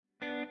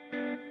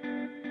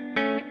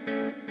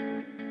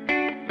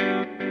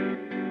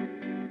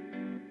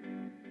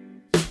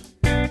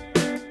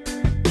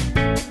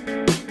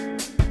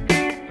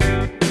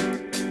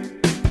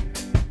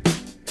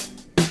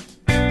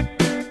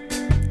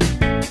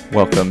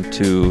Welcome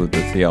to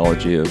the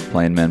Theology of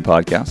Plain Men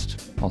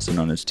podcast, also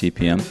known as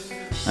TPM.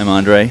 I'm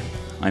Andre.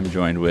 I'm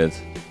joined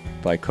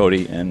by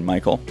Cody and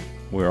Michael.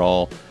 We're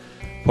all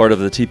part of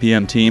the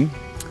TPM team.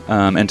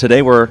 And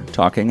today we're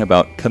talking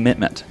about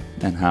commitment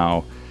and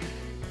how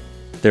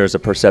there's a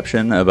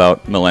perception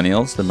about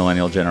millennials, the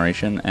millennial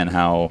generation, and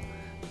how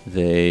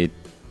they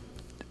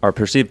are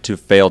perceived to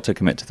fail to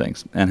commit to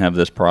things and have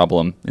this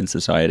problem in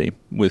society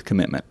with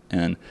commitment.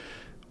 And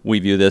we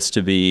view this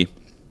to be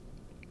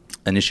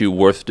an issue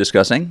worth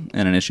discussing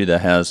and an issue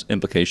that has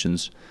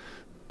implications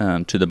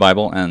to the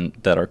Bible and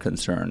that are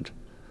concerned,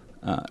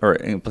 or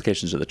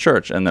implications to the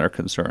church and that are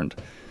concerned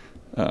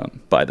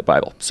by the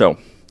Bible. So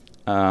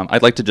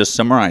I'd like to just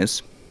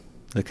summarize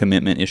the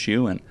commitment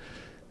issue and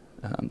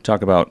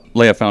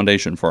lay a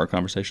foundation for our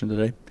conversation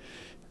today.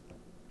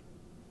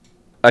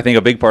 I think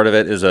a big part of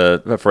it is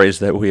a phrase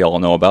that we all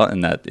know about,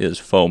 and that is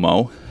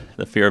FOMO.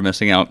 The fear of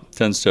missing out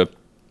tends to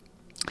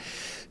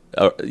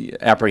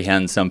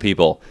apprehend some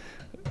people,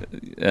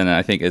 and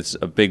I think it's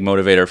a big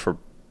motivator for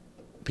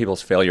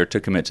people's failure to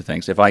commit to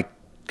things. If I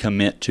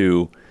commit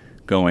to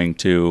going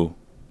to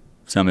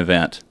some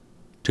event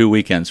 2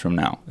 weekends from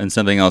now and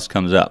something else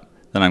comes up,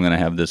 then I'm going to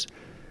have this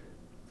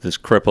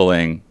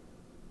crippling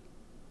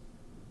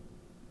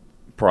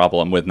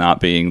problem with not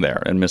being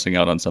there and missing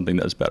out on something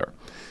that's better.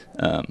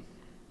 And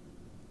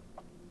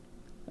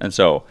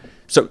so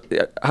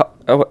how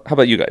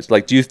about you guys?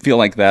 Like, do you feel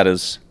like that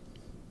is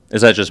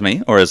that just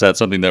me, or is that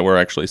something that we're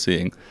actually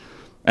seeing?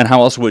 And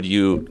how else would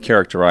you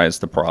characterize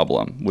the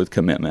problem with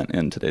commitment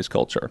in today's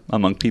culture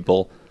among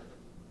people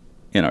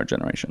in our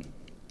generation?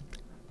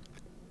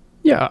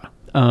 Yeah.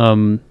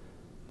 I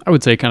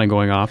would say, kind of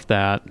going off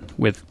that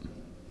with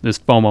this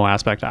FOMO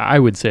aspect, I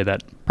would say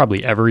that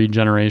probably every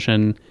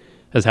generation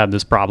has had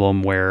this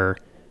problem where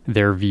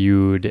they're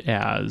viewed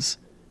as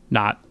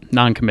not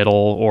non-committal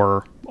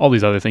or all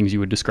these other things you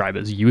would describe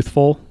as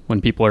youthful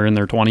when people are in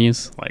their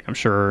 20s. Like, I'm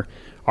sure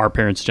our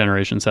parents'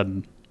 generation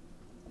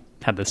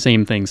had the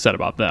same thing said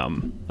about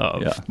them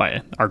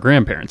by our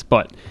grandparents.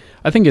 But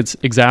I think it's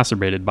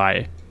exacerbated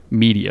by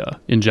media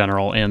in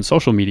general and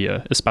social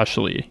media,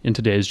 especially in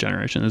today's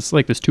generation. It's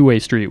like this two-way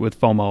street with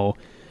FOMO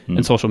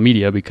and social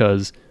media,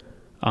 because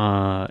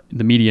the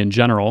media in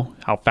general,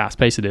 how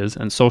fast-paced it is,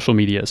 and social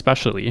media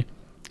especially,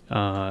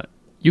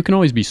 you can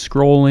always be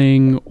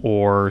scrolling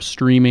or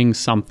streaming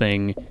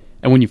something,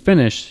 and when you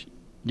finish,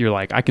 you're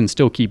like, I can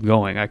still keep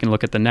going. I can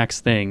look at the next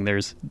thing.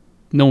 There's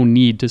no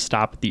need to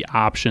stop at the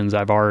options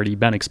I've already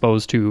been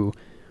exposed to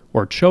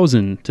or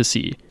chosen to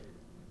see.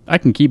 I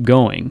can keep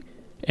going,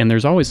 and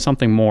there's always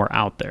something more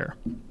out there.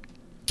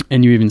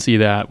 And you even see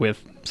that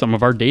with some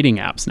of our dating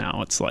apps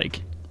now. It's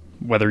like,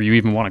 whether you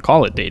even want to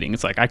call it dating,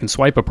 it's like I can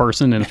swipe a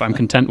person, and if I'm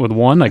content with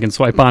one, I can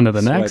swipe on to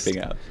the next.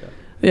 Swiping apps,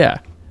 yeah.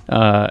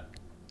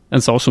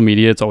 And social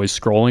media, it's always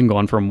scrolling,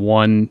 going from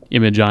one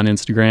image on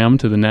Instagram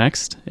to the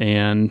next.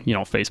 And,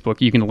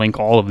 Facebook, you can link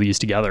all of these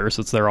together,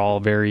 so they're all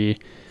very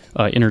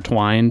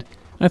intertwined.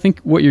 I think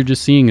what you're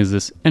just seeing is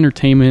this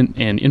entertainment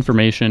and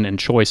information and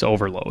choice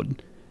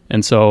overload.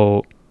 And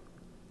so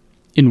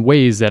in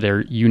ways that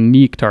are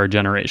unique to our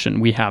generation,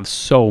 we have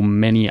so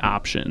many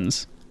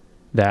options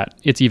that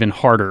it's even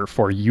harder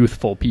for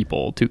youthful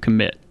people to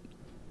commit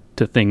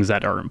to things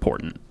that are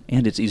important.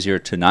 And it's easier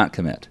to not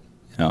commit.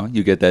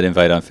 You get that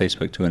invite on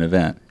Facebook to an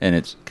event, and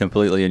it's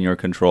completely in your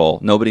control.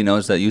 Nobody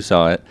knows that you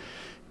saw it.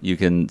 You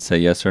can say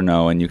yes or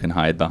no, and you can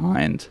hide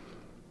behind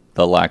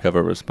the lack of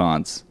a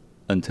response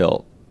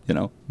until,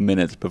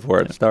 minutes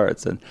before it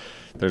starts, and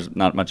there's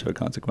not much of a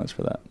consequence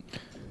for that.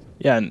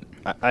 Yeah, and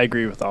I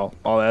agree with all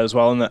that as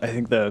well. And I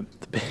think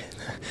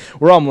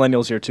we're all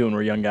millennials here too, and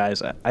we're young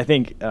guys. I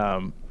think I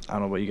don't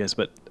know about you guys,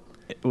 but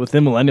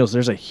within millennials,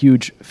 there's a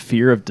huge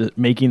fear of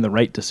making the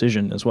right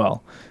decision as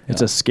well. Yeah.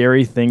 It's a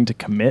scary thing to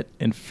commit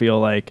and feel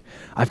like,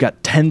 I've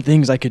got 10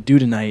 things I could do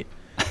tonight.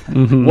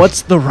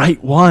 What's the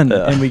right one?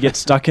 Yeah. And we get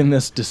stuck in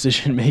this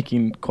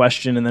decision-making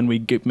question, and then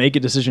we make a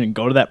decision and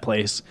go to that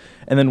place.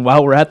 And then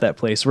while we're at that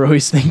place, we're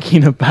always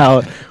thinking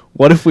about,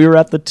 what if we were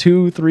at the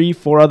 2, 3,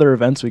 4 other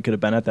events we could have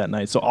been at that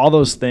night? So all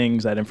those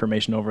things, that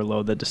information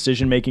overload, the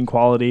decision-making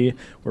quality,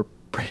 we're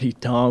pretty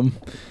dumb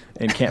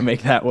and can't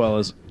make that well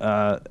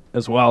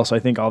as well. So I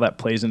think all that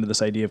plays into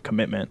this idea of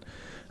commitment,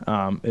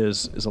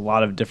 is a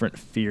lot of different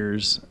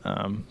fears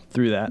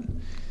through that.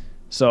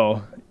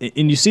 So,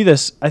 and you see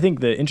this, I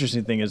think the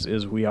interesting thing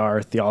is we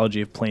are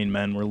Theology of Plain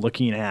Men. We're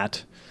looking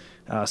at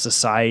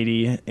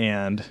society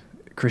and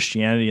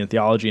Christianity and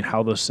theology and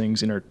how those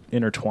things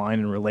intertwine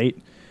and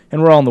relate.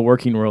 And we're all in the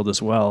working world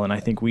as well. And I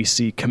think we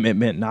see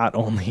commitment not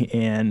only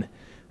in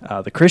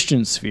the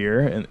Christian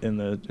sphere,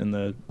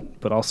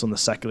 but also in the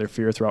secular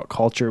sphere throughout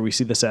culture. We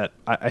see this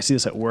I see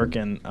this at work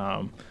in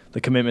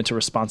the commitment to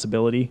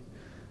responsibility,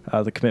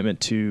 the commitment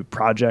to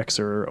projects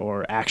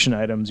or action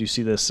items. You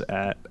see this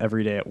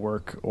every day at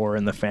work or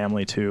in the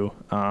family too.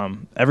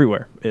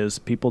 Everywhere is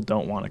people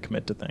don't want to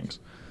commit to things.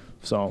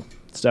 So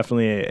it's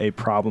definitely a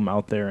problem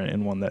out there,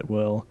 and one that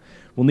will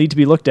need to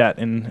be looked at,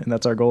 and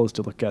that's our goal, is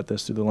to look at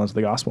this through the lens of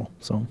the gospel.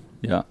 So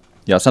yeah,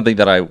 Yeah, something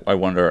that I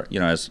wonder,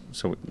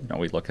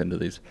 we look into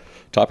these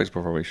topics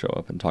before we show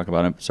up and talk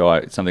about them.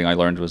 So something I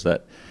learned was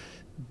that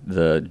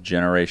the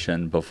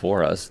generation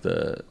before us,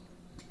 the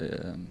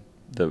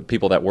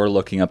people that we're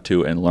looking up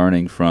to and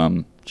learning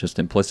from just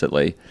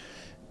implicitly,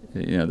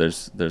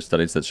 there's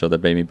studies that show that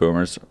baby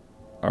boomers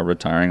are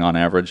retiring on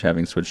average,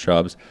 having switched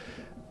jobs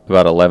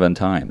about 11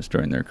 times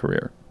during their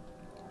career.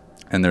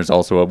 And there's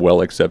also a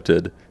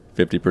well-accepted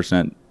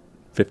 50%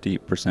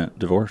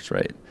 divorce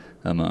rate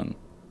among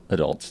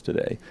adults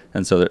today.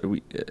 And so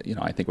that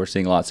I think we're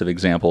seeing lots of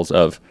examples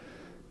of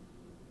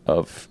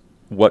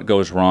what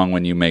goes wrong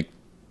when you make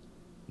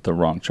the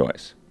wrong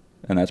choice.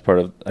 And that's part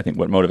of, I think,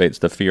 what motivates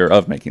the fear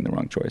of making the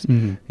wrong choice.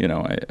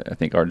 I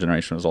think our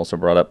generation was also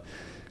brought up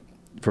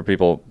for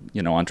people,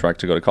 on track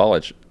to go to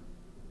college.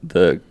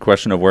 The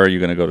question of where are you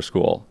going to go to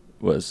school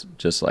was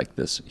just like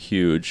this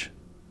huge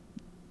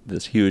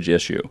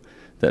issue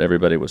that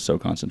everybody was so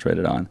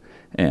concentrated on.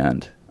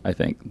 And I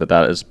think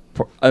that is,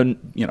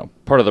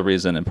 part of the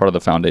reason and part of the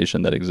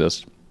foundation that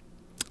exists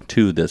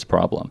to this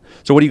problem.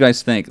 So what do you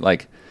guys think,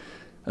 like,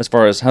 as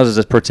far as how does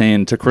this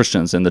pertain to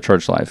Christians in the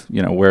church life?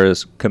 Where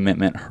is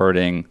commitment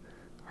hurting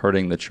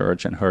the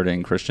church and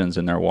hurting Christians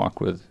in their walk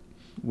with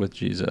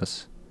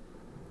Jesus?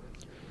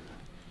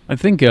 I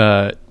think,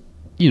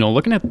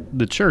 looking at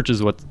the church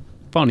is what's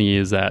funny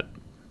is that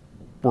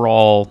we're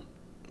all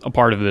a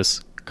part of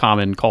this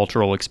common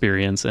cultural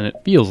experience, and it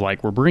feels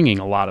like we're bringing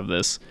a lot of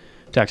this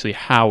to actually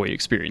how we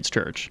experience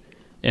church.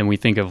 And we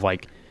think of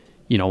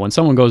when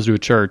someone goes to a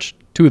church,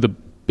 two of the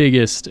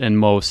biggest and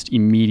most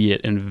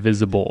immediate and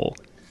visible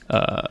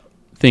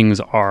things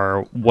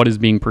are what is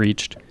being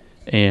preached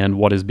and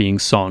what is being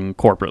sung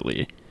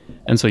corporately.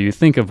 And so you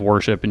think of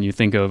worship and you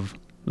think of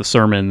the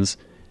sermons,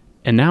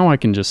 and now I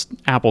can just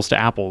apples to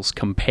apples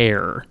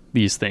compare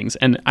these things.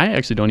 And I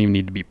actually don't even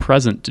need to be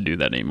present to do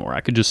that anymore.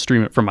 I could just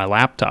stream it from my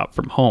laptop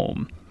from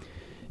home.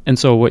 And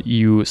so what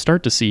you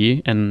start to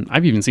see, and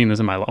I've even seen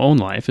this in my own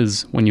life,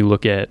 is when you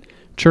look at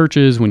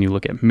churches, when you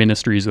look at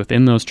ministries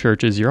within those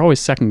churches, you're always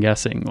second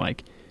guessing,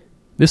 like,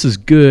 this is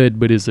good,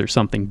 but is there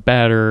something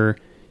better?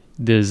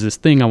 There's this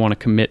thing I want to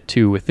commit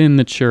to within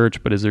the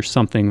church, but is there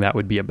something that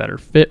would be a better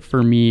fit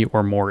for me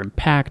or more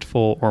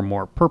impactful or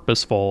more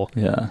purposeful?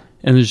 Yeah.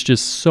 And there's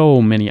just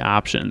so many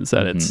options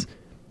that it's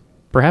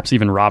perhaps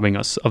even robbing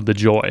us of the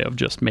joy of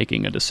just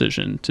making a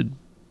decision to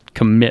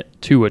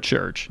commit to a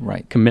church,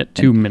 right? Commit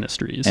to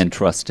ministries. And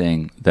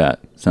trusting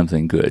that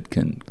something good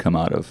can come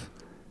out of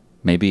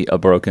maybe a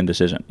broken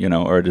decision,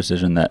 or a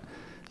decision that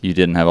you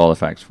didn't have all the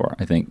facts for.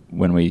 I think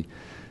when we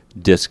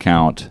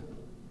discount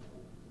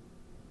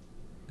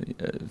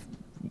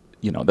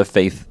the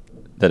faith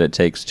that it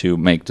takes to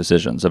make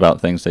decisions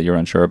about things that you're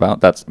unsure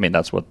about, that's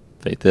what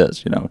faith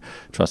is,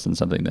 trust in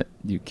something that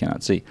you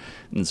cannot see.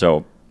 And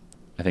so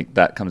I think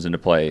that comes into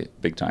play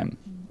big time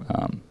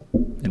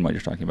in what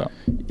you're talking about.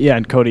 Yeah,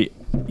 and Cody,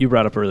 you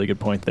brought up a really good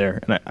point there,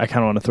 and I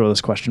kind of want to throw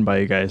this question by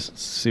you guys,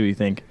 see what you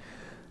think.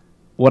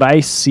 What I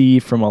see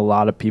from a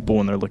lot of people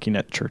when they're looking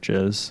at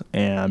churches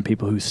and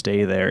people who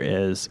stay there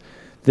is,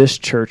 this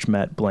church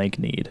met blank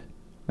need.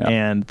 Yeah.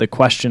 And the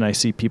question I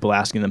see people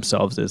asking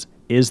themselves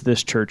is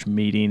this church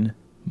meeting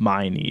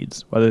my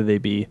needs, whether they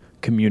be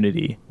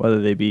community,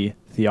 whether they be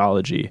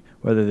theology,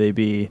 whether they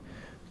be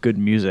good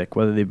music,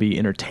 whether they be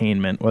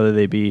entertainment, whether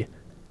they be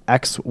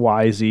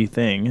XYZ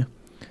thing.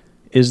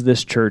 Is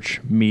this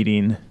church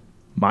meeting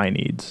my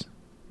needs?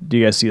 Do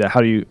you guys see that?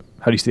 How do you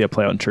see that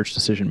play out in church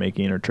decision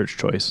making or church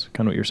choice?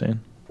 Kind of what you're saying.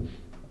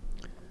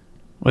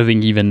 Well, I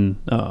think even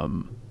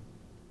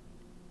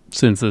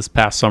since this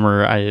past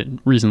summer, I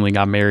recently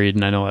got married,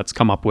 and I know that's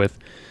come up with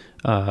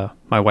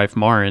my wife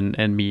Maren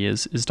and me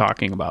is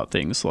talking about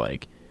things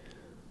like,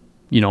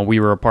 we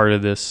were a part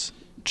of this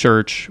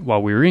church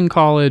while we were in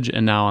college,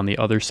 and now on the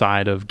other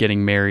side of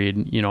getting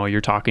married,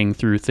 you're talking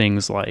through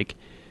things like,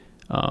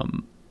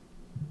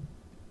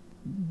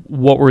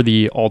 what were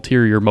the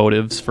ulterior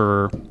motives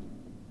for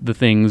the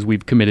things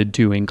we've committed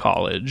to in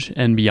college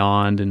and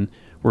beyond, and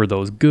were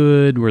those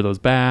good? Were those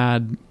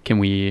bad? Can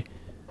we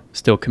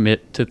still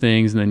commit to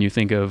things? And then you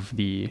think of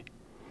the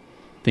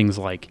things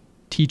like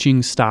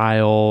teaching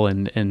style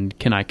and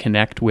can I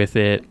connect with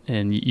it?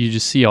 And you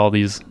just see all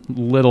these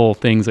little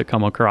things that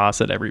come across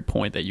at every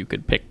point that you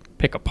could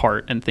pick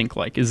apart and think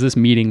like, is this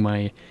meeting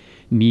my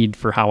need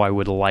for how I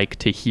would like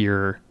to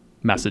hear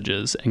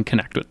messages and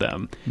connect with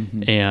them?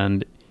 Mm-hmm.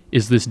 And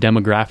is this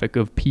demographic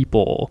of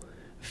people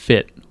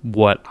fit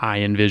what I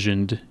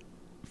envisioned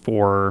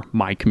for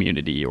my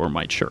community or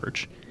my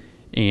church?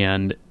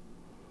 And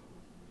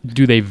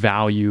do they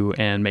value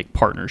and make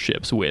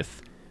partnerships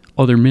with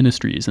other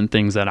ministries and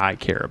things that I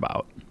care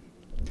about?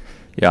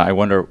 Yeah, I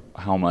wonder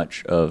how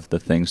much of the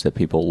things that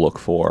people look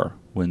for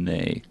when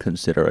they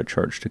consider a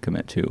church to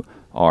commit to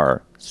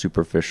are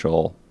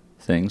superficial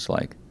things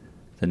like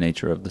the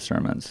nature of the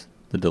sermons,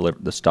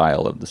 the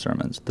style of the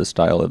sermons, the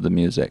style of the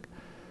music,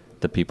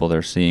 the people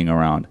they're seeing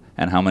around,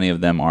 and how many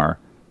of them are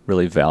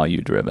really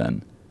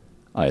value-driven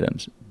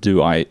items.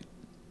 Do I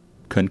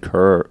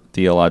concur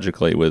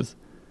theologically with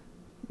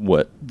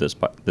what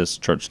this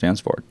church stands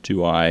for?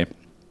 Do I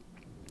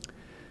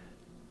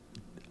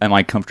am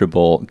I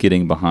comfortable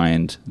getting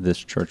behind this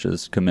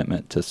church's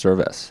commitment to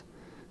service,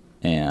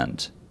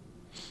 and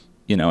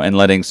and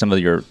letting some of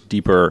your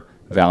deeper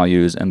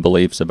values and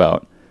beliefs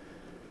about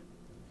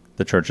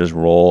the church's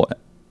role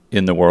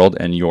in the world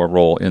and your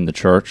role in the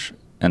church,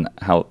 and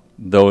how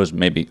those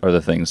maybe are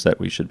the things that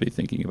we should be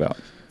thinking about.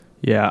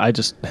 Yeah, I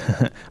just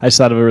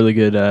thought of a really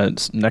good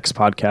next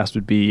podcast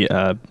would be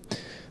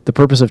the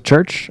purpose of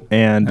church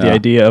and the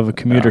idea of a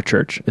commuter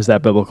church. Is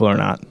that biblical or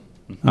not?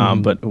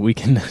 But we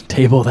can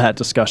table that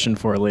discussion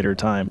for a later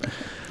time.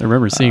 I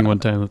remember seeing one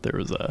time that there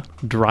was a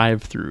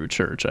drive-through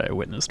church I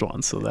witnessed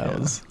once, so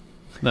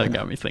that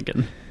got me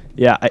thinking.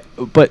 Yeah,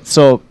 it's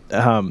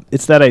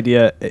that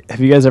idea. Have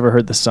you guys ever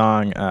heard the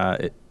song,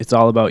 It's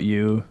All About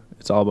You,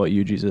 It's All About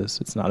You,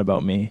 Jesus, It's Not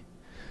About Me?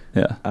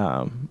 Yeah.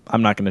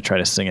 I'm not going to try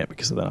to sing it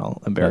because then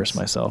I'll embarrass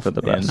myself for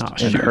the best.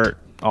 and hurt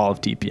all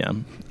of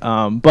TPM.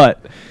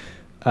 But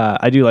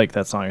I do like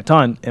that song a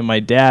ton, and my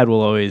dad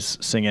will always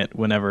sing it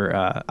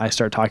whenever I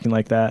start talking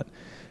like that.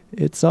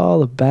 It's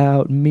all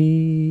about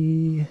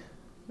me,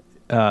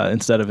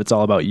 instead of it's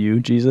all about you,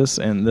 Jesus.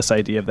 And this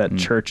idea of that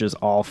church is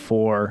all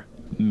for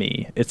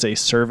me. It's a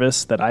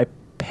service that I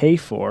pay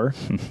for,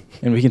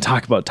 and we can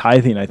talk about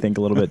tithing, I think,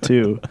 a little bit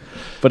too.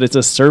 But it's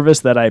a service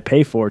that I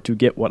pay for to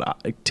get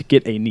to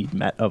get a need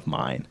met of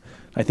mine.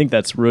 I think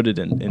that's rooted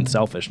in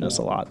selfishness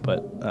a lot.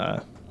 But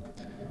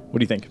what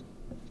do you think?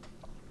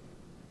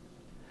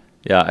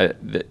 Yeah,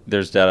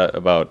 there's data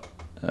about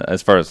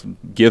as far as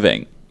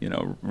giving,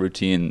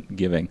 routine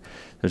giving.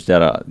 There's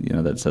data,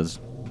 that says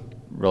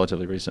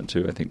relatively recent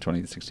to, I think,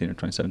 2016 or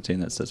 2017,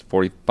 that says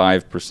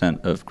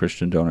 45% of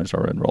Christian donors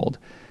are enrolled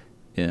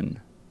in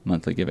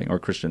monthly giving, or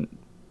Christian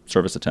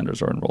service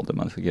attenders are enrolled in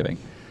monthly giving,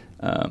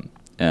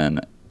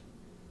 and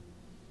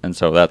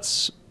so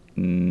that's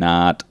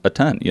not a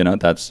ton.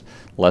 That's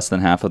less than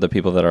half of the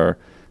people that are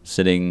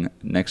sitting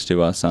next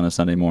to us on a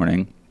Sunday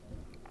morning.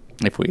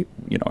 If we,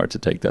 are to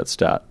take that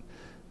stat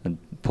and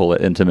pull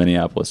it into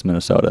Minneapolis,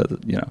 Minnesota,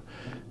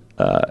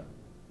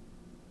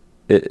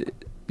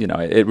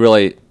 it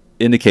really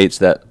indicates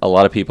that a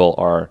lot of people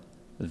are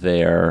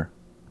there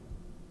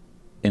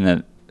in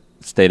a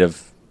state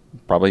of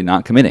probably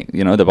not committing.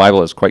 The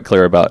Bible is quite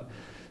clear about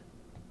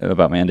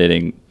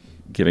mandating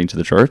giving to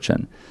the church,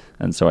 and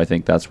so I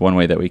think that's one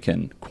way that we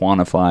can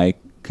quantify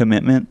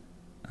commitment.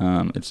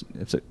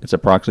 It's a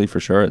proxy for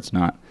sure. It's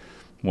not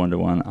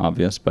one-to-one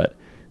obvious, but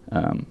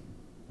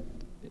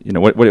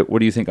what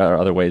do you think are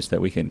other ways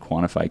that we can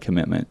quantify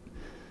commitment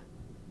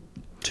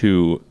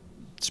to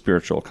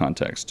spiritual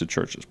context, to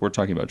churches? We're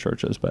talking about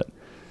churches, but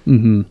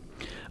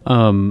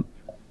well,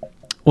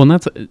 and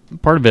that's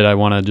part of it. I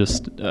want to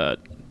just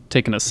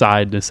take an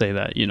aside to say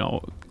that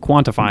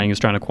quantifying is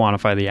trying to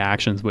quantify the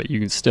actions, but you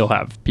can still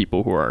have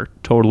people who are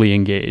totally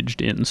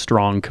engaged in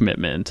strong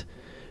commitment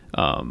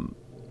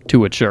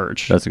to a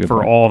church for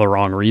point. all the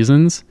wrong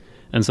reasons.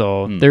 And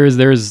so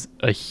there's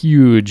a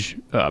huge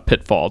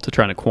pitfall to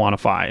trying to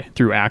quantify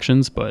through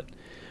actions. But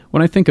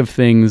when I think of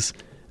things,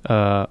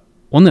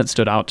 one that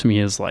stood out to me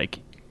is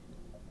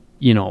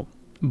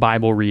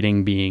Bible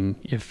reading being,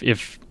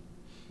 if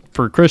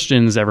for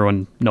Christians,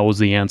 everyone knows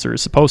the answer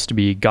is supposed to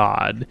be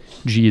God.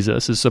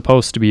 Jesus is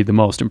supposed to be the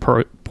most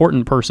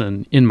important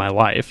person in my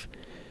life,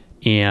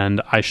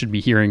 and I should be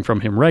hearing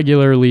from him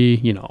regularly,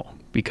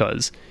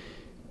 because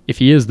if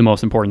he is the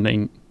most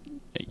important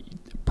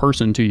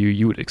person to you,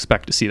 you would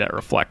expect to see that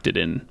reflected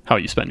in how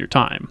you spend your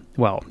time.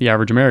 Well, the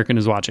average American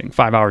is watching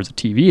 5 hours of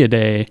TV a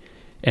day,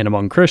 and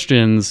among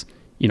Christians,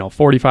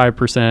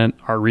 45%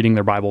 are reading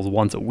their Bibles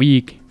once a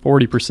week,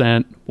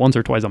 40% once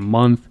or twice a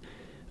month,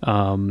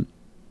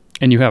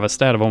 and you have a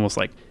stat of almost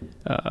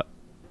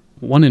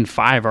 1 in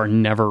 5 are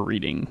never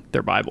reading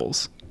their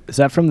Bibles. Is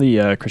that from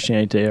the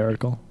Christianity Today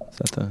article? Is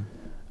that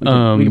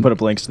we can put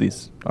up links to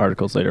these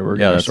articles later. We're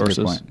that's sources.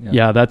 a good point.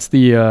 Yeah, that's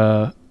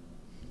the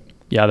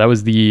that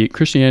was the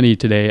Christianity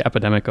Today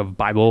epidemic of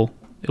Bible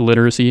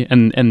illiteracy.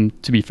 And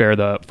to be fair,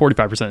 the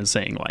 45% is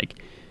saying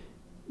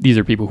these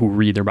are people who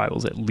read their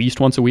Bibles at least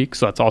once a week.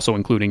 So that's also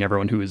including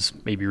everyone who is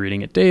maybe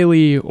reading it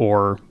daily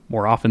or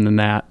more often than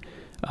that.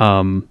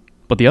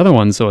 But the other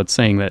one, so it's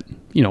saying that,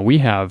 we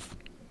have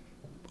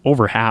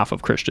over half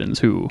of Christians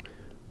who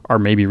are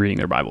maybe reading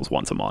their Bibles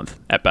once a month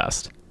at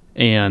best.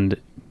 And,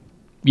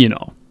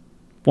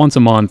 once a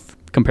month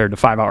compared to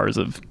 5 hours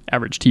of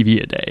average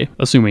TV a day,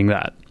 assuming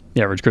that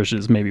the average Christian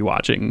is maybe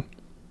watching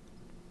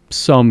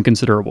some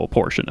considerable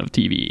portion of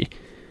TV,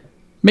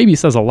 maybe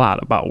says a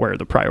lot about where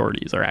the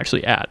priorities are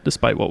actually at,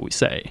 despite what we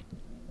say.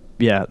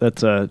 Yeah,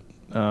 that's a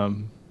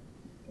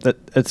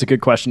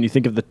good question. You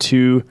think of the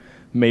two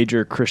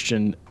major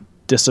Christian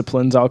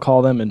disciplines, I'll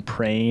call them, in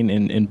praying,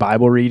 in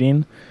Bible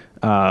reading,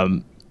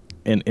 and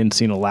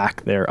seeing a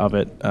lack there of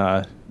it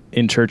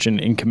in church and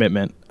in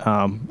commitment.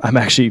 I'm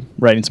actually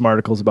writing some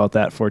articles about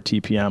that for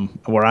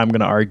TPM, where I'm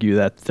going to argue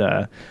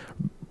that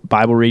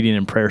Bible reading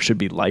and prayer should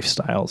be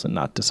lifestyles and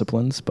not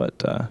disciplines,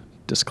 but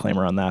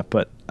disclaimer on that.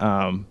 But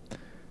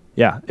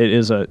it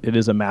is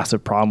a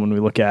massive problem when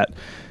we look at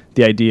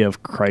the idea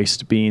of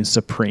Christ being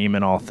supreme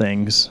in all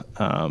things.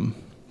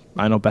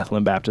 I know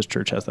Bethlehem Baptist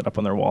Church has that up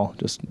on their wall,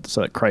 just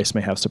so that Christ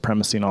may have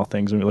supremacy in all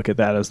things. And we look at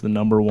that as the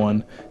number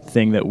one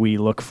thing that we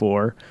look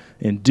for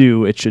and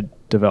do. It should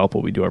develop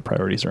what we do our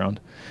priorities around.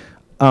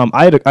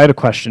 I had a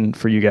question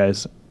for you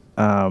guys.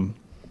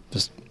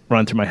 Just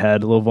running through my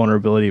head, a little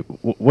vulnerability.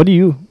 What do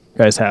you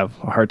guys have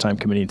a hard time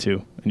committing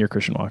to in your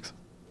Christian walks?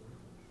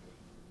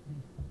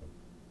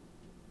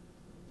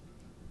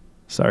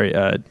 Sorry,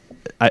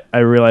 I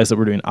realize that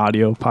we're doing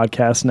audio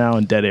podcasts now,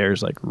 and dead air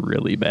is like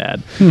really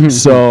bad.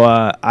 So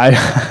I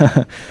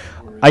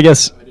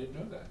guess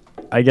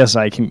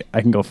I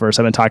can go first.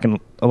 I've been talking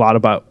a lot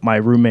about my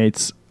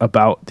roommates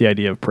about the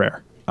idea of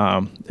prayer,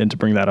 and to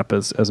bring that up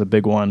as a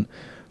big one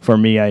for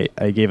me.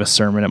 I gave a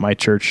sermon at my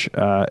church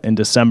in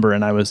December,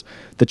 and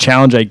the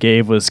challenge I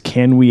gave was,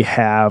 can we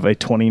have a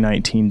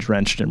 2019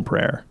 drenched in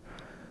prayer?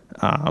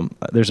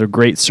 There's a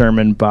great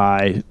sermon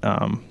by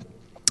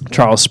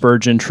Charles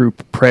Spurgeon, True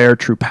Prayer,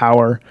 True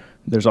Power.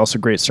 There's also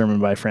a great sermon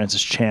by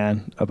Francis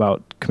Chan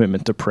about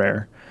commitment to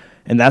prayer.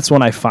 And that's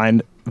one I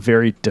find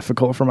very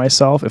difficult for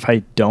myself if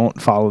I don't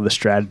follow the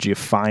strategy of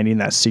finding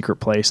that secret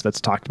place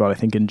that's talked about, I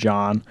think, in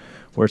John,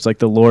 where it's like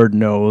the Lord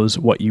knows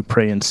what you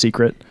pray in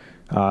secret.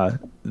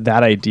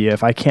 That idea,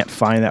 if I can't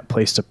find that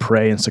place to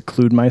pray and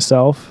seclude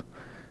myself,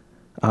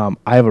 I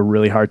have a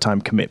really hard time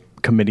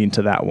committing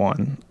to that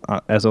one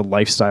as a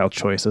lifestyle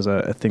choice, as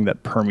a thing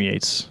that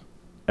permeates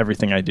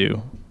everything I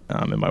do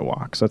in my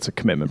walk. So that's a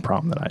commitment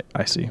problem that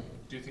I see.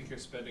 Do you think you're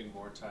spending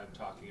more time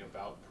talking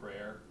about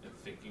prayer and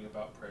thinking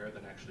about prayer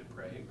than actually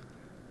praying?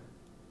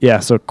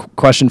 Yeah, so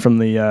question from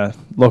the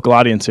local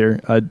audience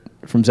here,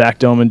 from Zach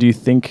Doman. Do you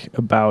think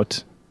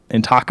about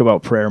and talk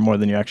about prayer more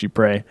than you actually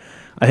pray?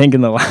 I think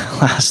in the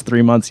last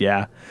 3 months,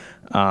 yeah.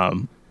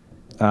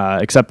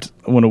 Except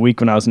when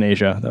I was in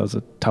Asia. That was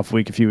a tough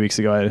week a few weeks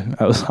ago.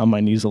 I was on my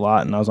knees a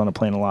lot, and I was on a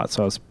plane a lot,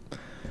 so I was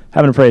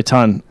having to pray a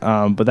ton.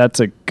 But that's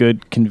a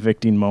good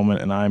convicting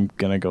moment, and I'm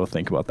going to go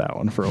think about that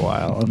one for a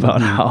while,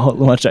 about how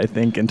much I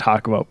think and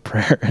talk about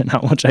prayer and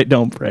how much I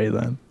don't pray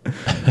then.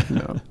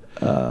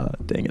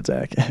 Dang it,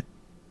 Zach.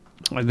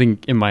 I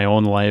think in my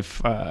own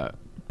life,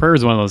 prayer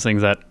is one of those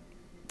things that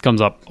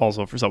comes up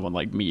also for someone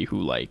like me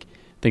who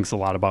thinks a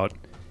lot about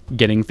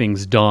getting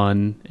things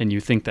done, and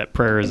you think that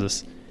prayer is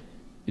this.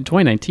 In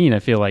 2019, I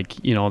feel like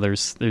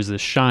there's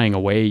this shying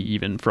away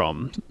even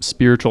from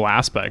spiritual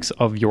aspects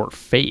of your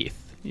faith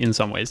in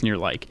some ways, and you're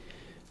like,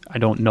 I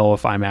don't know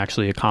if I'm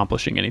actually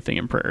accomplishing anything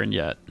in prayer, and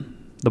yet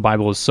the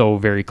Bible is so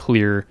very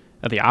clear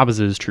that the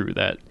opposite is true,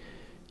 that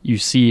you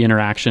see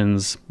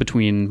interactions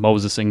between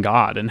Moses and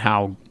God and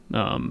how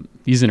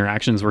these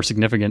interactions were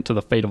significant to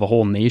the fate of a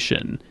whole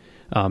nation,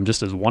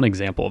 just as one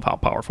example of how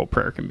powerful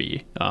prayer can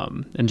be.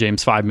 And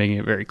James 5 making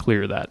it very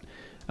clear that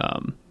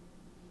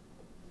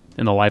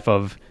in the life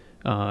of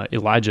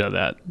Elijah,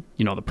 that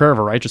the prayer of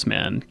a righteous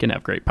man can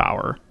have great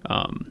power.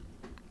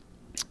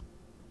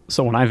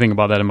 So when I think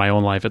about that in my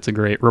own life, it's a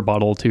great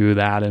rebuttal to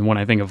that. And when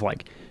I think of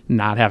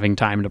not having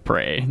time to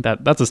pray,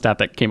 that's a stat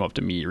that came up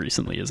to me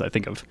recently. Is I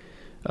think of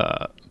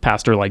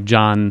pastor like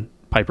John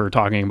Piper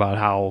talking about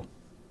how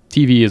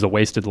TV is a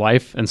wasted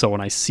life. And so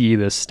when I see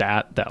this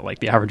stat that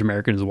the average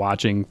American is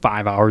watching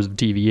 5 hours of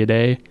TV a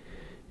day,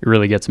 it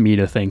really gets me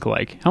to think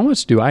how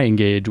much do I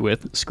engage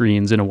with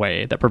screens in a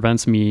way that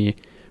prevents me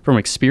from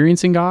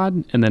experiencing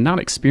God, and then not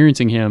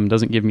experiencing him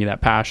doesn't give me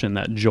that passion,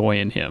 that joy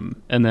in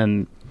him. And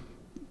then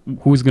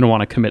who's going to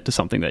want to commit to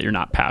something that you're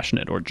not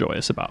passionate or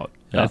joyous about?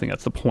 Yeah. I think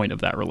that's the point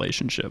of that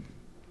relationship,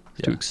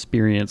 to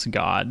experience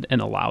God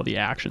and allow the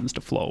actions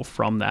to flow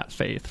from that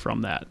faith,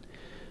 from that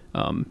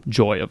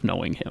joy of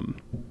knowing him.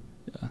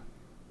 Yeah.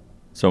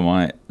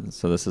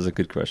 So this is a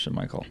good question,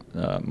 Michael.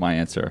 My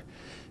answer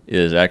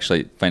is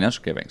actually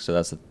financial giving. So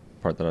that's the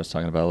part that I was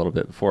talking about a little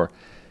bit before.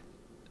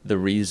 The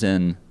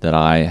reason that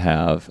I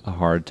have a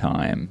hard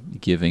time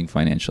giving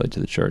financially to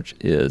the church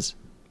is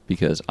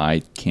because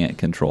I can't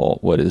control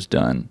what is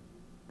done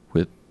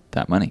with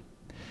that money.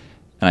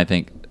 And I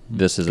think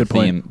this is a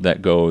theme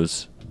that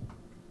goes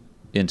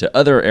into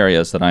other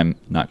areas that I'm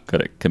not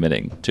good at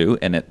committing to.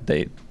 And I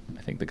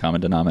think the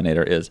common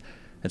denominator is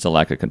it's a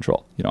lack of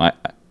control.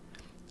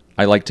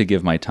 I like to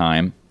give my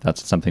time.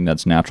 That's something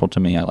that's natural to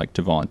me. I like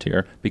to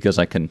volunteer because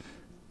I can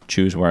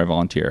choose where I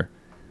volunteer.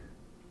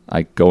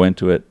 I go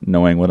into it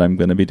knowing what I'm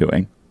going to be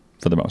doing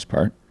for the most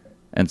part.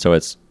 And so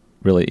it's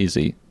really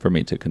easy for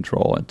me to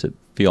control and to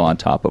feel on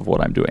top of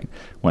what I'm doing.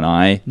 When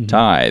I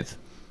tithe,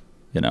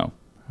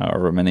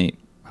 however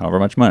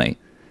much money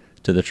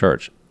to the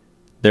church,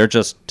 they're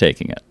just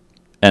taking it.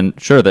 And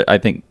sure, I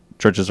think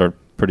churches are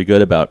pretty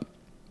good about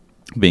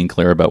being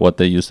clear about what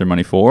they use their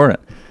money for.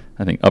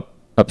 I think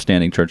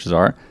upstanding churches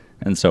are.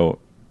 And so,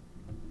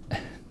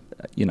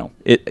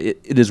 it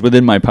is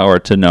within my power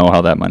to know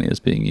how that money is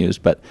being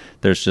used, but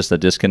there's just a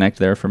disconnect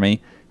there for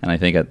me. And I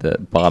think at the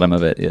bottom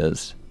of it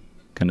is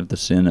kind of the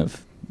sin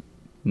of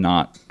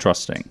not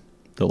trusting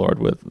the Lord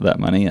with that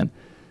money and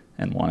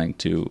wanting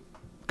to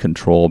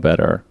control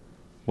better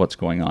what's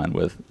going on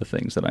with the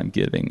things that I'm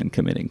giving and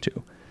committing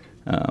to.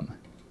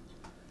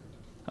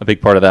 a big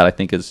part of that, I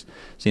think, is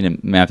seen in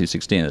Matthew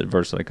 16, the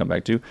verse that I come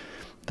back to,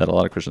 that a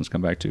lot of Christians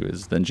come back to,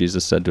 is then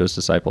Jesus said to his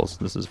disciples,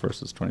 this is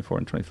verses 24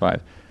 and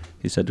 25,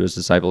 he said to his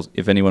disciples,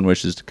 if anyone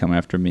wishes to come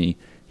after me,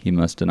 he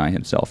must deny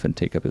himself and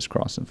take up his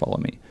cross and follow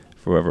me.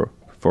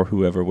 For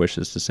whoever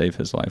wishes to save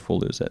his life will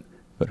lose it,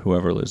 but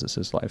whoever loses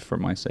his life for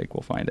my sake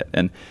will find it.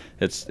 And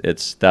that's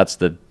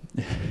the,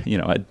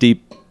 a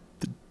deep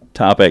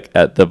topic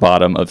at the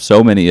bottom of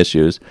so many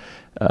issues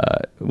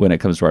when it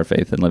comes to our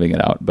faith and living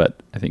it out.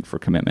 But I think for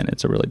commitment,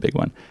 it's a really big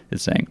one.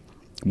 It's saying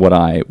what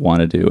I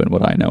want to do and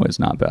what I know is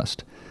not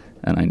best,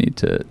 and I need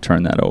to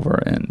turn that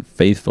over and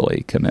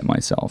faithfully commit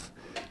myself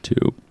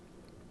to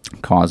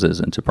causes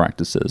and to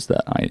practices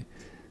that I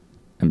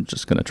am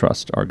just going to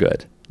trust are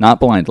good. Not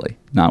blindly,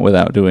 not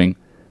without doing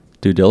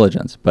due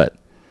diligence, but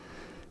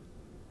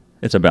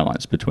it's a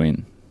balance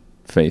between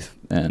faith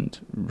and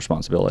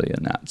responsibility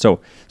in that.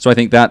 So I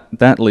think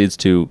that leads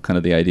to kind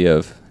of the idea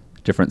of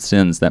different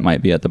sins that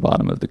might be at the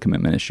bottom of the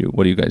commitment issue.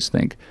 What do you guys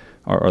think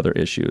are other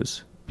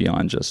issues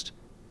beyond just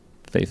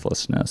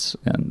faithlessness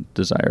and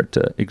desire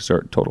to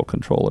exert total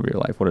control over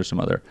your life? What are some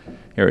other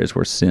areas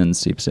where sin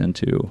seeps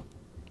into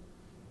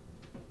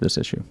this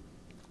issue?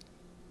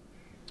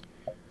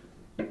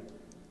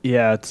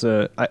 Yeah,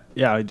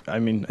 I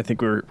mean, I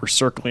think we're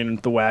circling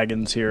the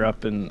wagons here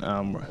up, and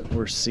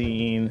we're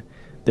seeing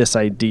this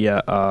idea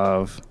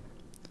of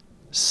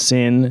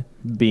sin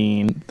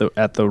being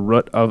at the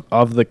root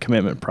of the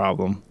commitment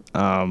problem.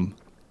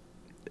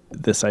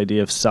 This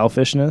idea of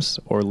selfishness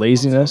or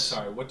laziness.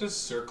 Sorry, what does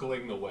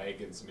circling the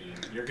wagons mean?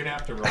 You're gonna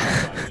have to run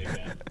it by me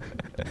again.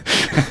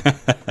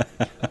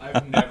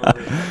 I've never heard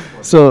that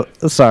before. So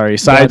sorry,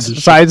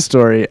 side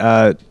story.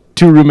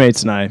 Two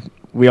roommates and I,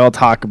 we all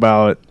talk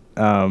about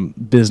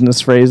business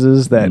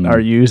phrases that are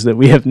used that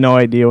we have no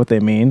idea what they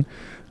mean.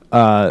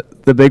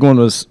 The big one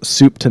was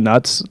soup to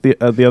nuts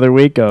the other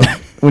week.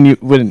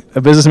 When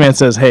a businessman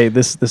says, "Hey,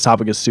 this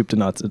topic is soup to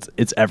nuts,"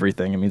 it's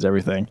everything. It means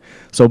everything.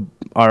 So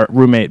our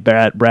roommate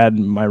Brad,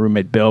 and my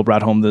roommate Bill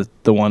brought home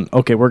the one.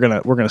 Okay, we're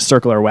gonna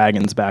circle our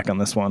wagons back on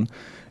this one,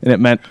 and it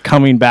meant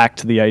coming back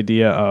to the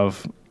idea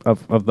of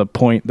the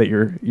point that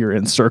you're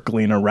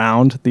encircling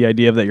around, the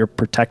idea of that you're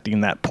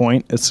protecting that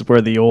point. It's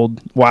where the old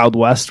Wild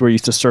West, where you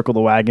used to circle the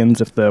wagons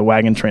if the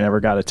wagon train ever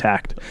got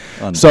attacked.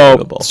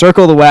 So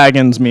circle the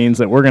wagons means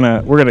that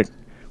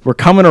we're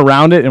coming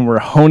around it and we're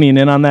honing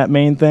in on that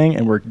main thing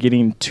and we're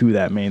getting to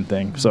that main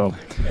thing. So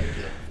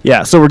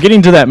yeah, so we're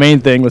getting to that main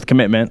thing with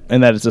commitment,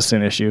 and that is a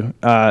sin issue.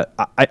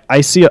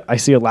 I see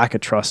a lack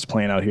of trust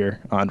playing out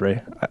here,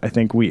 Andre. I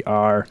think we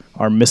are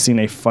missing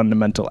a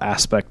fundamental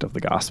aspect of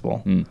the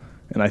gospel.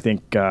 And I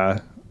think,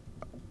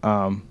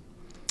 I'm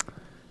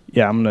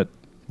gonna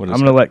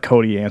let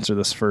Cody answer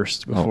this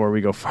first before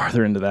we go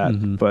farther into that.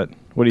 Mm-hmm. But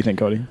what do you think,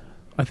 Cody?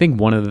 I think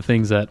one of the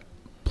things that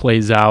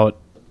plays out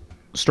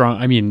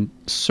strong, I mean,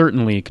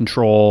 certainly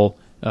control,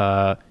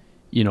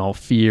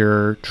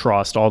 fear,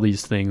 trust, all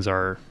these things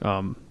are,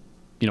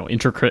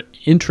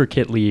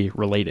 intricately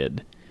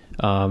related.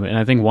 And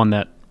I think one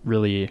that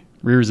really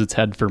rears its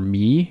head for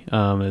me,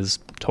 is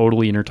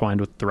totally intertwined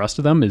with the rest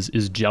of them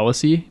is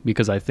jealousy,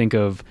 because I think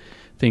of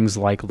things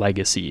like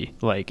legacy,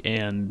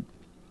 and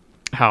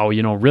how,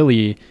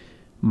 really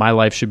my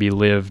life should be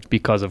lived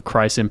because of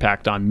Christ's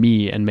impact on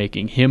me and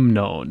making him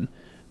known.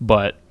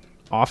 But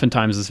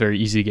oftentimes it's very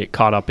easy to get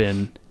caught up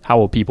in how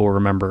will people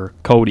remember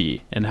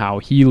Cody and how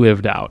he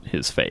lived out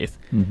his faith,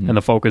 and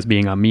the focus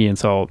being on me. And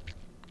so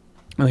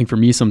I think for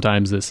me,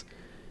 sometimes this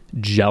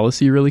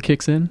jealousy really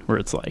kicks in, where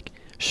it's like,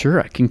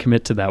 sure, I can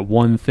commit to that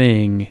one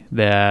thing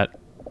that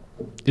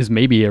is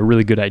maybe a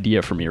really good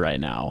idea for me right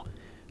now,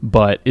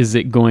 but is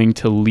it going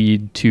to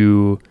lead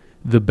to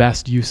the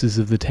best uses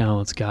of the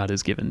talents God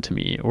has given to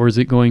me? Or is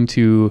it going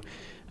to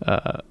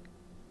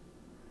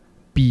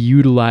be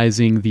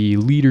utilizing the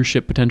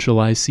leadership potential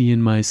I see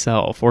in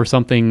myself, or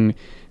something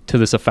to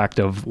this effect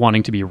of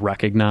wanting to be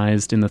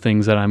recognized in the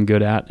things that I'm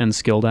good at and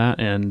skilled at,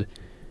 and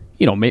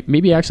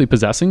maybe actually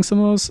possessing some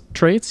of those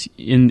traits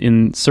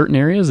in certain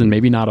areas and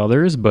maybe not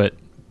others, but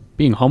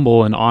being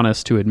humble and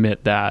honest to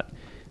admit that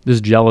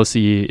this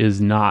jealousy is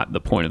not the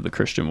point of the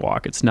Christian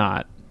walk. It's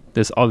not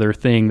this other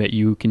thing that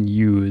you can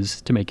use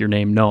to make your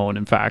name known.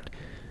 In fact,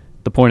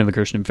 the point of the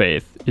Christian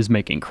faith is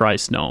making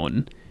Christ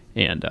known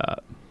and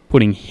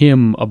putting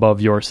him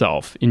above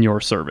yourself in your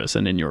service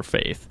and in your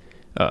faith,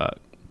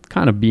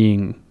 kind of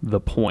being the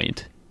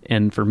point.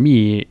 And for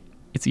me,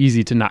 it's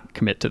easy to not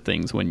commit to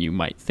things when you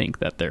might think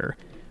that they're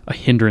a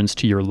hindrance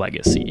to your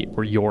legacy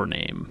or your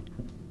name.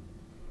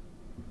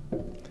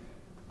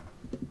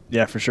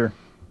 Yeah, for sure.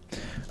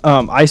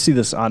 I see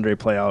this, Andre,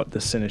 play out,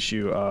 the sin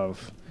issue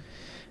of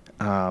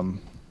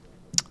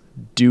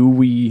do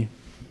we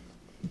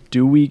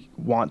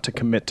want to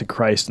commit to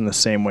Christ in the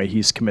same way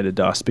he's committed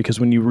to us? Because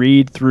when you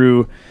read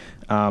through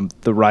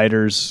the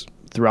writers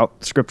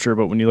throughout Scripture,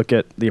 but when you look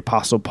at the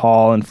Apostle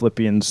Paul in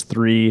Philippians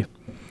 3,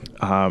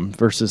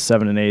 verses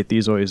 7 and 8,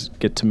 these always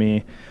get to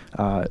me.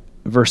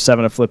 Verse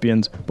 7 of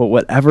Philippians, but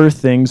whatever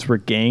things were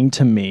gain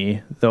to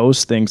me,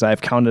 those things I have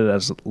counted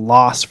as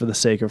loss for the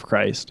sake of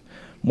Christ.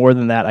 More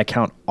than that, I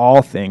count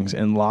all things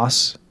in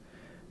loss,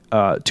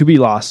 to be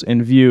lost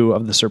in view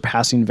of the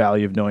surpassing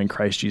value of knowing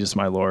Christ Jesus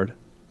my Lord.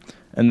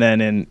 And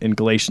then in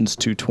Galatians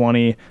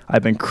 2:20,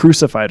 I've been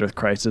crucified with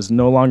Christ. It's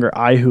no longer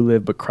I who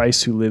live, but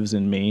Christ who lives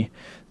in me.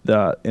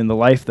 In the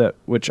life that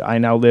which I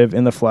now live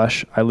in the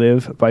flesh, I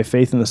live by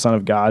faith in the Son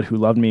of God who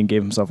loved me and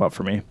gave himself up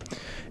for me.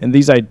 And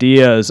these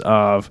ideas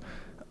of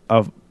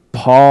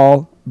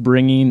Paul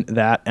bringing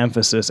that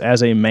emphasis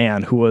as a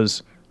man who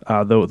was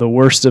the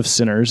worst of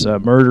sinners,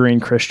 murdering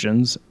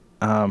Christians,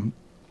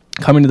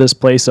 coming to this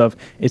place of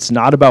it's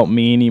not about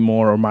me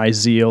anymore or my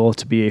zeal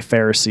to be a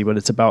Pharisee, but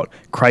it's about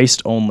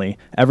Christ only.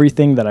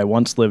 Everything that I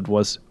once lived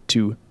was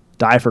to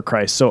die for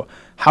Christ. So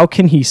how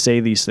can he say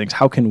these things?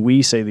 How can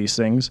we say these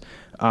things?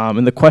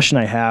 And the question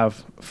I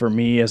have for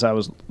me as I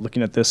was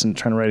looking at this and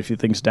trying to write a few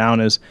things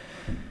down is,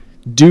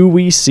 do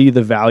we see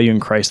the value in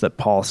Christ that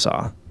Paul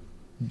saw?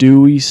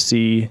 Do we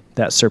see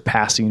that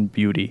surpassing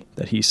beauty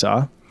that he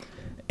saw?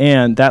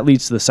 And that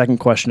leads to the second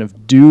question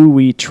of, do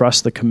we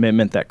trust the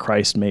commitment that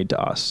Christ made to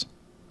us?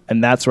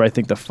 And that's where I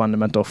think the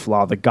fundamental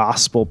flaw, the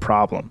gospel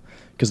problem,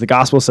 because the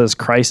gospel says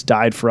Christ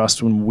died for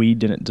us when we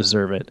didn't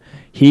deserve it.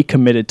 He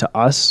committed to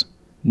us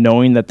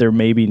knowing that there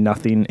may be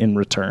nothing in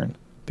return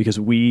because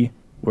we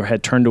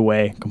had turned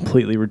away,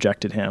 completely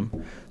rejected him.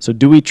 So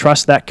do we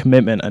trust that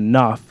commitment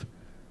enough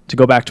to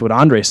go back to what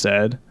Andre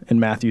said in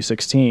Matthew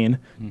 16?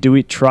 Do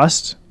we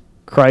trust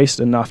Christ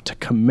enough to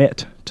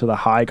commit to the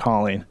high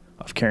calling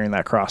of carrying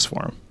that cross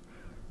for him?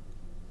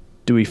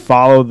 Do we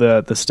follow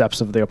the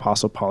steps of the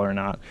Apostle Paul or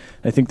not?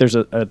 I think there's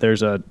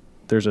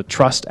a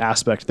trust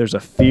aspect. There's a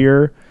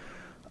fear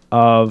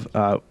of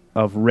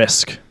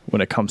risk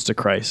when it comes to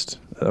Christ.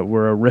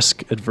 We're a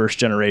risk-adverse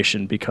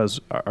generation because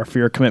our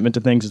fear of commitment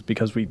to things is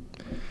because we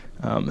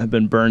have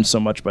been burned so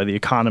much by the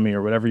economy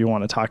or whatever you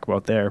want to talk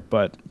about there.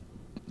 But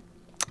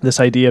this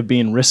idea of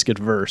being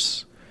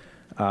risk-adverse,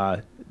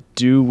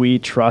 do we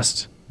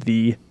trust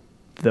the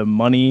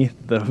money,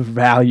 the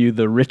value,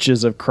 the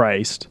riches of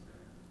Christ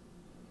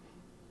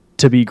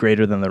to be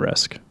greater than the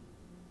risk?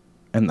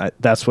 And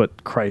that's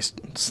what Christ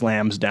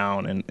slams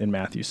down in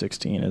Matthew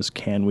 16 is,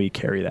 can we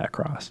carry that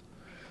cross?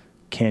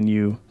 Can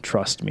you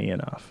trust me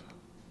enough?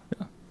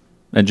 Yeah.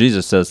 And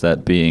Jesus says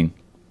that being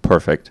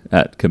perfect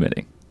at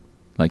committing.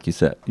 Like you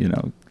said,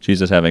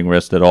 Jesus having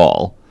risked it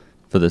all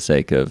for the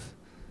sake of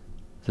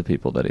the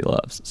people that he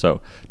loves.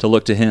 So to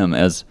look to him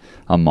as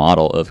a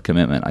model of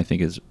commitment, I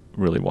think is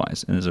really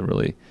wise and is a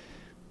really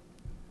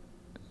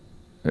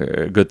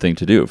good thing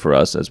to do for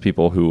us as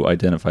people who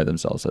identify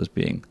themselves as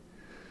being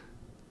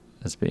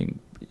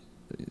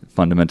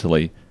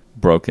fundamentally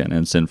broken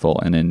and sinful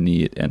and in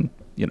need and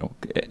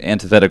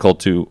antithetical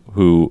to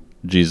who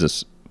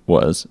Jesus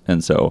was.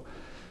 And so,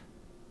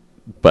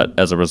 but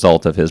as a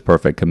result of his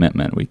perfect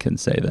commitment, we can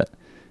say that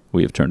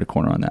we have turned a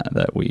corner on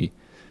that we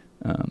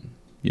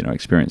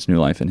experience new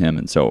life in him.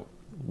 And so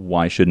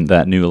why shouldn't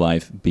that new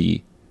life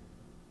be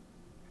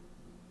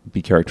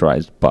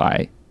characterized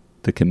by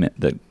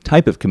the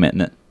type of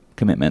commitment,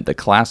 the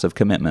class of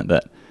commitment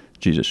that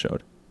Jesus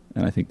showed?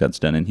 And I think that's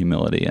done in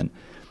humility and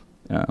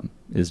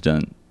is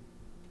done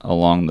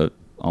along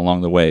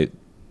the way,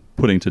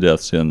 putting to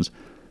death sins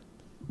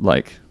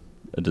like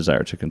a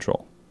desire to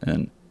control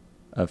and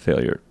a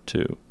failure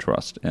to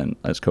trust. And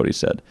as Cody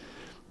said,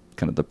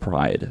 kind of the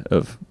pride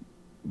of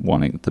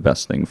wanting the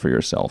best thing for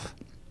yourself.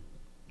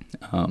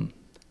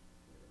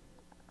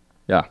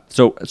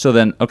 So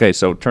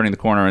turning the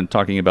corner and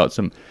talking about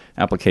some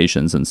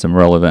applications and some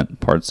relevant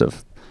parts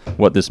of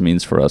what this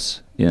means for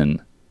us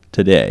in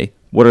today.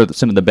 What are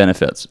some of the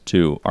benefits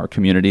to our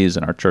communities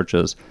and our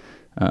churches,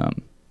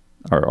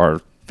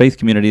 our faith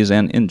communities,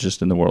 and in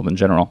the world in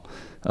general,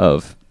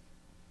 of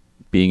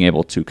being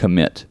able to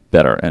commit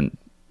better? And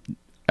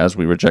as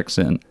we reject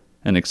sin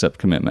and accept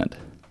commitment,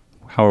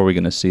 how are we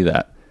going to see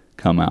that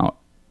come out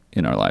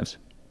in our lives?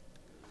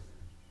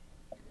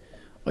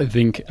 I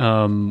think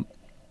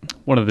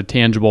one of the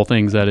tangible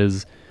things that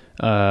is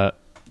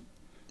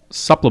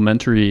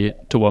supplementary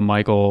to what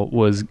Michael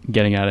was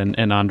getting at,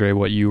 and Andre,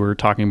 what you were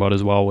talking about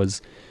as well,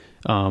 was,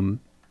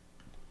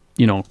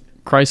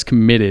 Christ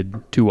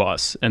committed to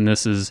us, and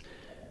this is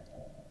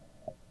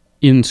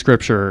in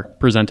Scripture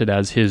presented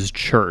as his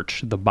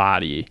church, the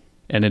body,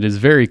 and it is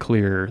very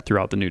clear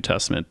throughout the New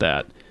Testament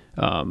that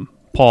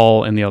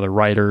Paul and the other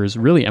writers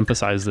really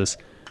emphasize this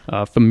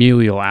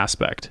familial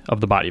aspect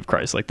of the body of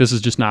Christ. Like, this is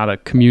just not a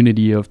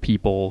community of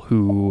people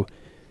who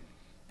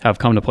have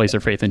come to place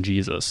their faith in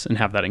Jesus and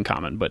have that in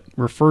common, but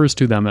refers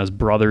to them as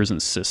brothers and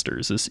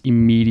sisters, this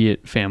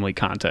immediate family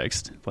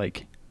context,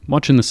 like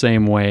much in the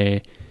same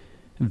way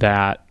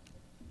that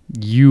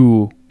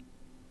you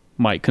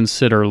might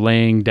consider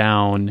laying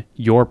down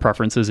your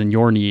preferences and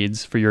your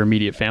needs for your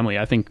immediate family.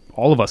 I think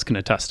all of us can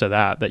attest to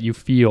that you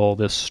feel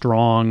this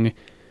strong,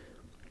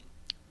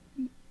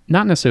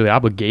 not necessarily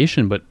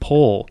obligation, but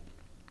pull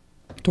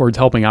towards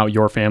helping out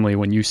your family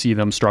when you see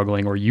them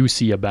struggling or you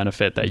see a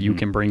benefit that you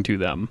can bring to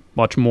them,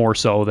 much more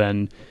so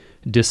than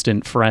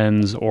distant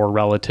friends or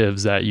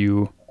relatives that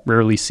you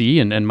rarely see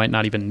and might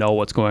not even know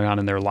what's going on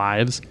in their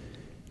lives.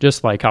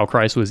 just like how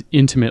Christ was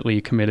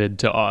intimately committed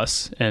to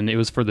us, and it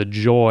was for the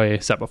joy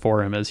set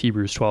before him, as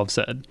Hebrews 12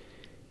 said.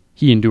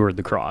 He endured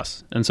the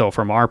cross. And so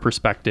from our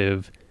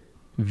perspective,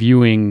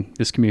 viewing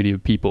this community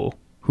of people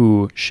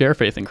who share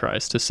faith in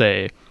Christ, to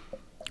say,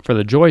 for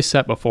the joy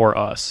set before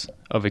us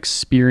of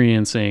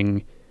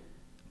experiencing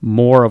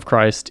more of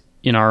Christ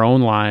in our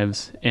own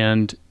lives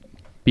and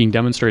being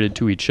demonstrated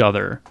to each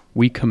other,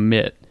 we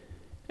commit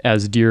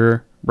as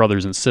dear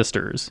brothers and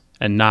sisters,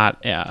 and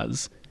not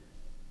as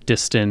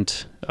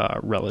distant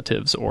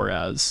relatives or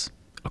as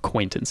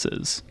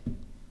acquaintances.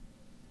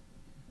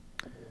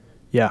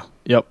 Yeah.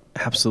 Yep.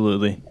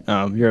 Absolutely.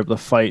 You're able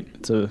to fight.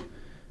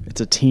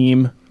 It's a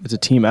team. It's a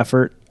team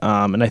effort.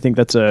 And I think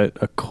that's a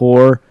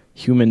core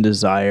human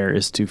desire,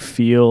 is to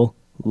feel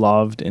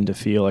loved and to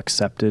feel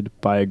accepted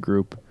by a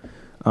group.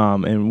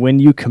 And when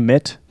you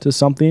commit to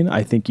something,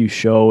 I think you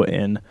show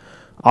an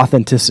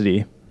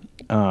authenticity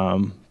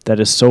that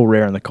is so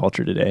rare in the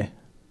culture today.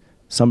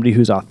 Somebody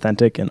who's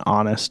authentic and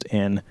honest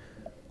and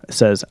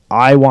says,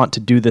 I want to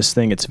do this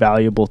thing. It's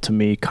valuable to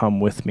me. Come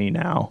with me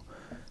now.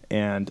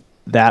 And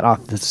that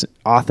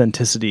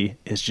authenticity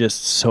is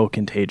just so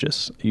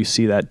contagious. You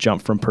see that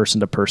jump from person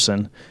to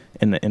person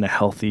in a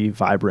healthy,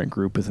 vibrant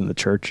group within the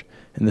church.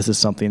 And this is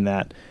something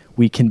that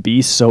we can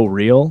be so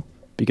real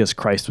because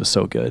Christ was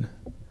so good.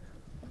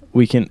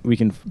 We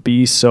can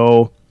be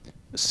so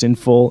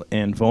sinful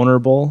and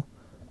vulnerable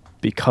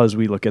because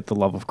we look at the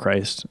love of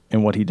Christ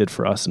and what he did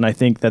for us. And I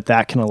think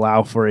that can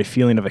allow for a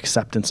feeling of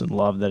acceptance and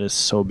love that is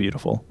so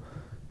beautiful.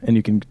 And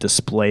you can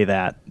display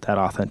that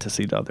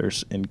authenticity to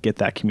others and get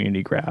that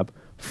community grab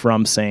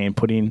from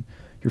putting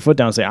your foot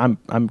down and say, I'm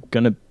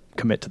going to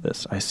commit to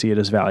this. I see it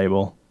as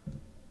valuable.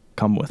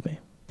 Come with me.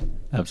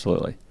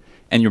 Absolutely.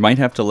 And you might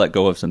have to let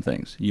go of some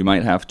things. You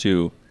might have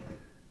to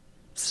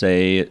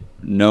say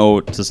no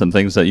to some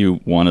things that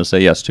you want to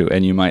say yes to,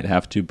 and you might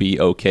have to be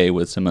okay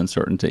with some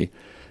uncertainty.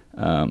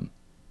 And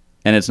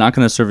it's not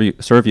going to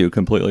serve you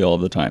completely all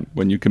of the time.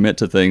 When you commit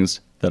to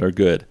things that are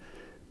good,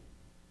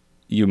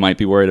 you might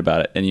be worried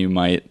about it, and you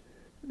might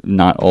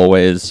not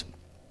always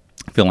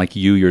feel like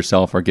you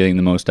yourself are getting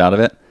the most out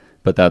of it,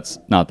 but that's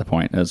not the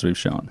point, as we've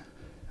shown.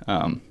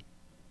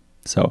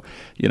 So,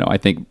 I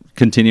think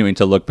continuing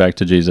to look back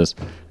to Jesus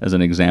as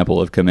an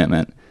example of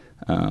commitment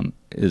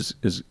is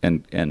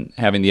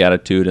having the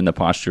attitude and the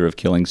posture of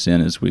killing sin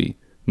as we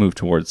move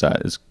towards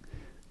that is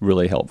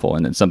really helpful,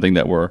 and it's something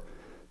that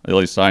at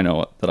least I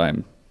know that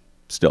I'm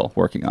still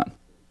working on.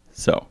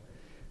 So,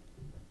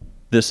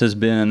 this has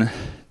been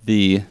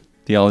the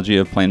Theology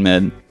of Plain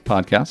Med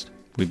podcast.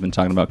 We've been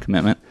talking about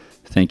commitment.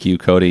 Thank you,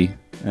 Cody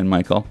and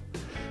Michael.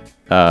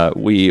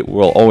 We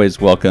will always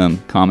welcome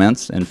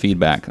comments and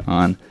feedback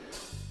on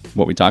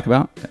what we talk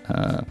about.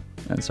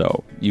 And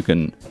so you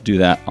can do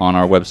that on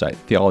our website,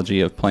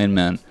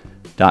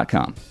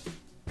 theologyofplainmen.com.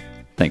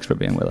 Thanks for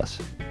being with us.